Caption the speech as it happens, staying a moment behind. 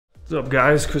What's up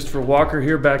guys, Christopher Walker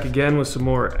here, back again with some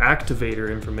more activator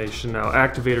information. Now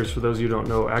activators, for those of you who don't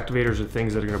know, activators are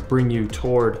things that are going to bring you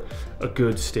toward a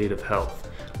good state of health,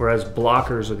 whereas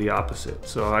blockers are the opposite.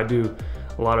 So I do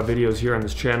a lot of videos here on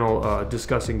this channel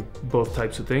discussing both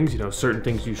types of things. You know, certain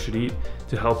things you should eat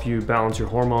to help you balance your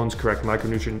hormones, correct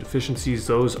micronutrient deficiencies,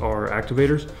 those are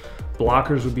activators.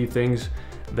 Blockers would be things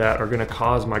that are going to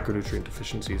cause micronutrient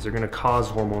deficiencies. They're going to cause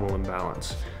hormonal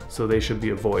imbalance, so they should be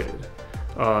avoided.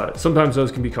 Sometimes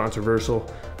those can be controversial,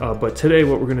 but today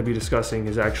what we're going to be discussing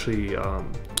is actually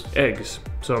eggs.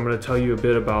 So I'm going to tell you a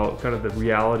bit about kind of the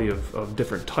reality of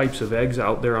different types of eggs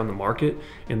out there on the market,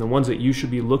 and the ones that you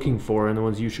should be looking for and the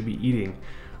ones you should be eating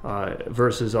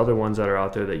versus other ones that are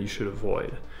out there that you should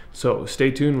avoid. So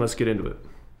stay tuned, let's get into it.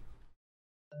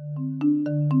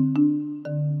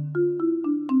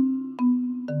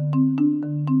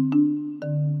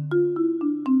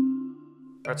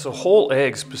 Alright, so whole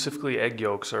eggs, specifically egg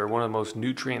yolks, are one of the most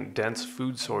nutrient-dense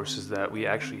food sources that we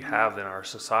actually have in our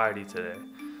society today.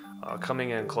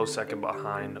 Coming in close second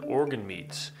behind organ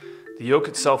meats. The yolk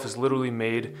itself is literally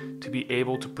made to be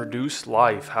able to produce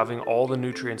life, having all the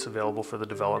nutrients available for the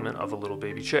development of a little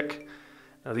baby chick.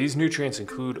 Now these nutrients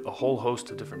include a whole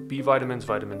host of different B vitamins,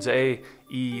 vitamins A,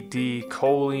 E, D,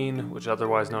 choline, which is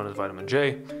otherwise known as vitamin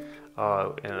J,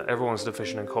 and everyone's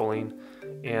deficient in choline,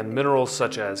 and minerals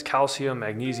such as calcium,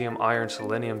 magnesium, iron,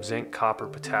 selenium, zinc, copper,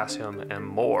 potassium, and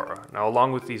more. Now,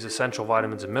 along with these essential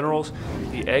vitamins and minerals,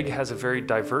 the egg has a very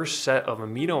diverse set of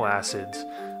amino acids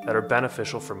that are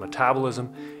beneficial for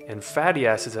metabolism and fatty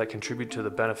acids that contribute to the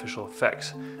beneficial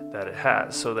effects that it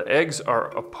has. So the eggs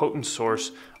are a potent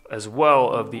source as well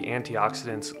of the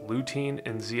antioxidants lutein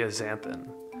and zeaxanthin.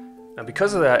 Now,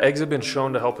 because of that, eggs have been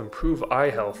shown to help improve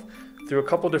eye health through a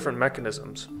couple different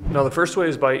mechanisms. Now, the first way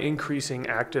is by increasing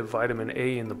active vitamin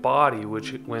A in the body,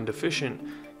 which when deficient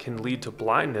can lead to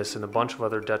blindness and a bunch of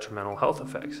other detrimental health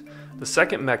effects. The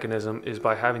second mechanism is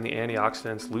by having the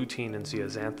antioxidants lutein and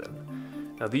zeaxanthin.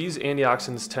 Now, these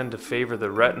antioxidants tend to favor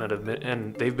the retina,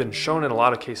 and they've been shown in a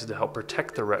lot of cases to help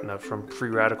protect the retina from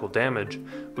free radical damage,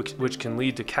 which can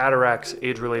lead to cataracts,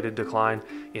 age-related decline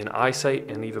in eyesight,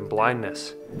 and even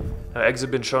blindness. Now, eggs have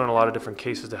been shown in a lot of different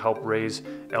cases to help raise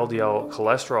LDL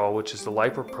cholesterol, which is the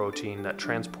lipoprotein that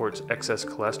transports excess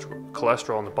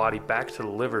cholesterol in the body back to the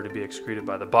liver to be excreted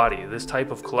by the body. This type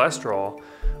of cholesterol,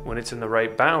 when it's in the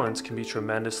right balance, can be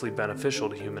tremendously beneficial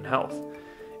to human health.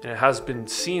 And it has been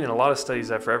seen in a lot of studies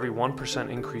that for every 1%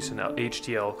 increase in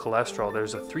HDL cholesterol,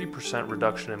 there's a 3%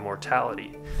 reduction in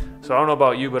mortality. So I don't know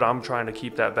about you, but I'm trying to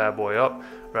keep that bad boy up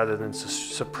rather than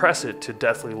suppress it to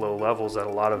deathly low levels that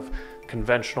a lot of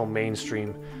conventional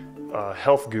mainstream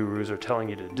health gurus are telling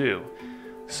you to do.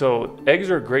 So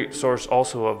eggs are a great source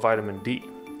also of vitamin D,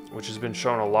 which has been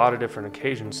shown on a lot of different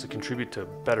occasions to contribute to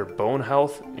better bone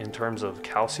health in terms of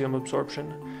calcium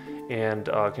absorption, and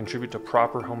contribute to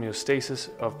proper homeostasis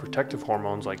of protective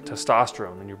hormones like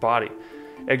testosterone in your body.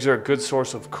 Eggs are a good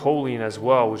source of choline as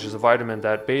well, which is a vitamin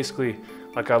that basically,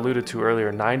 like I alluded to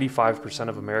earlier, 95%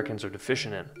 of Americans are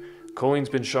deficient in. Choline's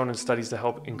been shown in studies to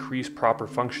help increase proper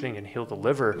functioning and heal the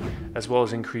liver, as well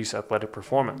as increase athletic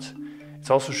performance. It's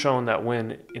also shown that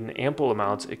when in ample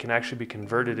amounts, it can actually be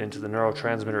converted into the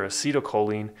neurotransmitter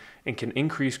acetylcholine and can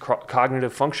increase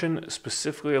cognitive function,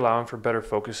 specifically allowing for better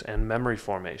focus and memory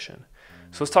formation.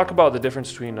 So let's talk about the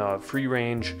difference between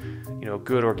free-range,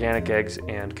 good organic eggs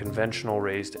and conventional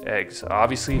raised eggs.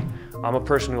 Obviously, I'm a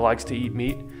person who likes to eat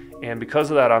meat, and because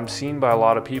of that, I'm seen by a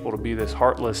lot of people to be this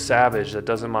heartless savage that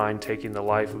doesn't mind taking the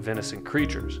life of innocent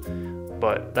creatures.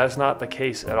 But that's not the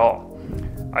case at all.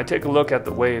 I take a look at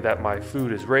the way that my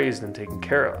food is raised and taken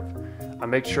care of. I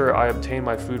make sure I obtain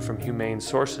my food from humane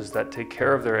sources that take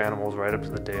care of their animals right up to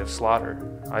the day of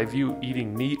slaughter. I view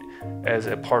eating meat as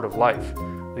a part of life.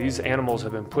 These animals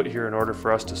have been put here in order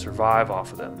for us to survive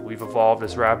off of them. We've evolved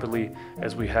as rapidly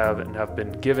as we have and have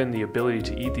been given the ability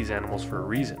to eat these animals for a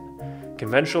reason.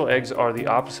 Conventional eggs are the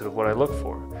opposite of what I look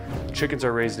for. Chickens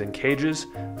are raised in cages,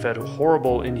 fed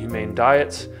horrible, inhumane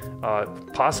diets,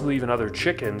 possibly even other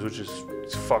chickens, which is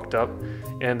fucked up,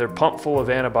 and they're pumped full of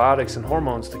antibiotics and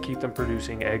hormones to keep them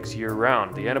producing eggs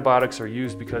year-round. The antibiotics are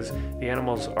used because the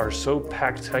animals are so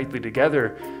packed tightly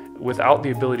together without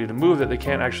the ability to move that they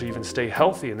can't actually even stay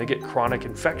healthy, and they get chronic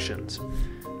infections.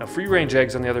 Now, free-range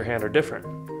eggs, on the other hand, are different.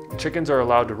 Chickens are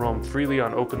allowed to roam freely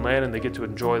on open land, and they get to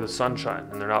enjoy the sunshine,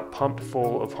 and they're not pumped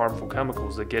full of harmful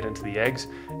chemicals that get into the eggs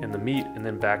and the meat and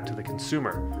then back to the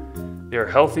consumer. They are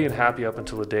healthy and happy up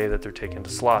until the day that they're taken to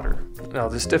slaughter. Now,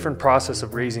 this different process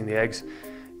of raising the eggs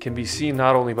can be seen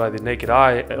not only by the naked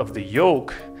eye of the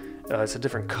yolk, it's a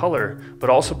different color, but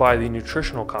also by the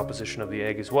nutritional composition of the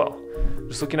egg as well.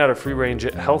 Just looking at a free-range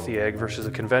healthy egg versus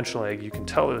a conventional egg, you can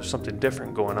tell there's something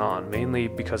different going on, mainly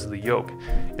because of the yolk.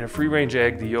 In a free-range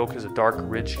egg, the yolk is a dark,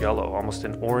 rich yellow, almost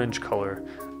an orange color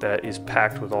that is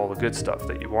packed with all the good stuff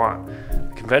that you want.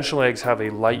 Conventional eggs have a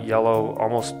light yellow,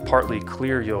 almost partly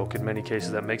clear yolk in many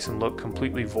cases that makes them look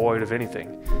completely void of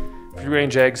anything.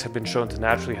 Free-range eggs have been shown to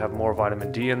naturally have more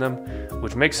vitamin D in them,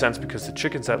 which makes sense because the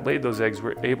chickens that laid those eggs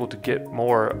were able to get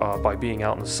more by being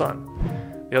out in the sun.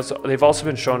 They've also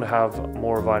been shown to have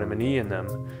more vitamin E in them,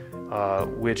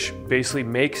 which basically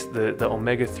makes the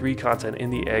omega-3 content in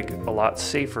the egg a lot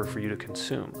safer for you to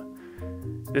consume.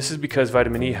 This is because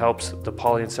vitamin E helps the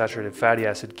polyunsaturated fatty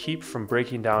acid keep from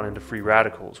breaking down into free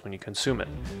radicals when you consume it.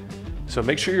 So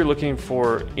make sure you're looking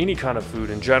for any kind of food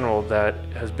in general that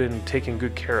has been taken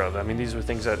good care of. I mean, these are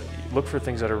things that, look for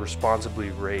things that are responsibly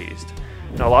raised.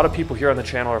 Now, a lot of people here on the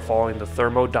channel are following the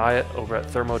thermo diet over at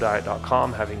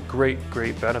thermodiet.com, having great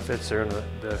benefits. They're in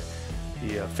the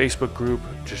Facebook group,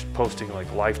 just posting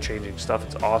like life-changing stuff.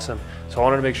 It's awesome. So I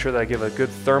wanted to make sure that I give a good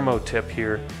thermo tip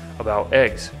here about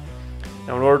eggs.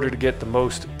 Now, in order to get the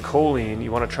most choline,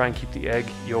 you want to try and keep the egg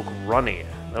yolk runny.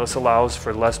 Now, this allows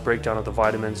for less breakdown of the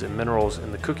vitamins and minerals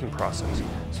in the cooking process.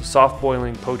 So soft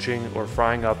boiling, poaching, or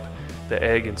frying up the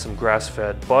egg in some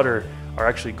grass-fed butter are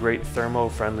actually great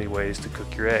thermo-friendly ways to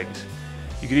cook your eggs.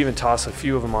 You could even toss a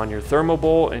few of them on your thermo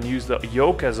bowl and use the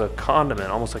yolk as a condiment,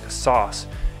 almost like a sauce,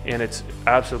 and it's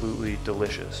absolutely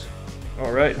delicious.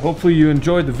 All right, hopefully you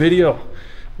enjoyed the video,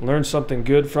 learned something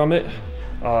good from it.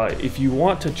 If you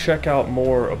want to check out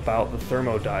more about the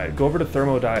thermo diet, go over to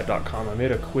thermodiet.com. I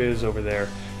made a quiz over there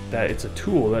that it's a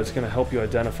tool that's going to help you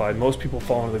identify. Most people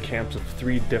fall into the camps of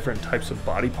 3 different types of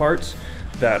body parts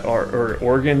that are, or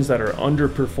organs that are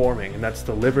underperforming, and that's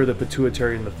the liver, the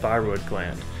pituitary, and the thyroid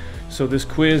gland. So this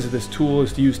quiz, this tool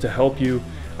is used to help you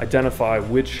identify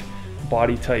which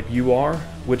body type you are,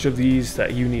 which of these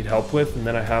that you need help with, and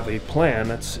then I have a plan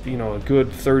that's, you know, a good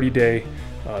 30-day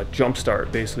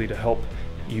jumpstart, basically to help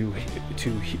you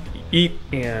to eat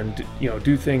and, you know,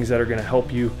 do things that are going to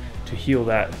help you to heal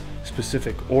that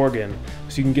specific organ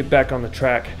so you can get back on the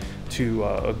track to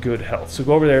a good health. So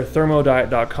go over there,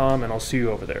 thermodiet.com, and I'll see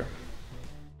you over there.